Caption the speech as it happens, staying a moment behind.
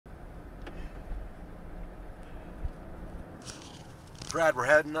Brad, we're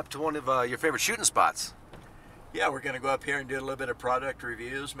heading up to one of your favorite shooting spots. Yeah, we're going to go up here and do a little bit of product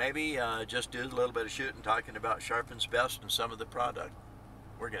reviews, maybe just do a little bit of shooting, talking about Sharpens Best and some of the product.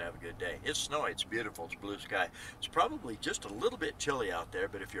 We're going to have a good day. It's snowy, it's beautiful, it's blue sky. It's probably just a little bit chilly out there,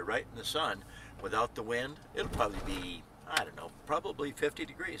 but if you're right in the sun, without the wind, it'll probably be, I don't know, probably 50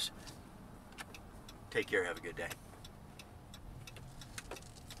 degrees. Take care, have a good day.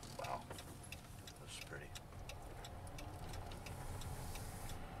 Wow, that's pretty.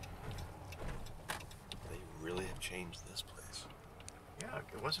 They really have changed this place. Yeah,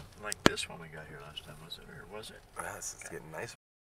 it wasn't like this when we got here last time, was it? Or was it? It's getting nice.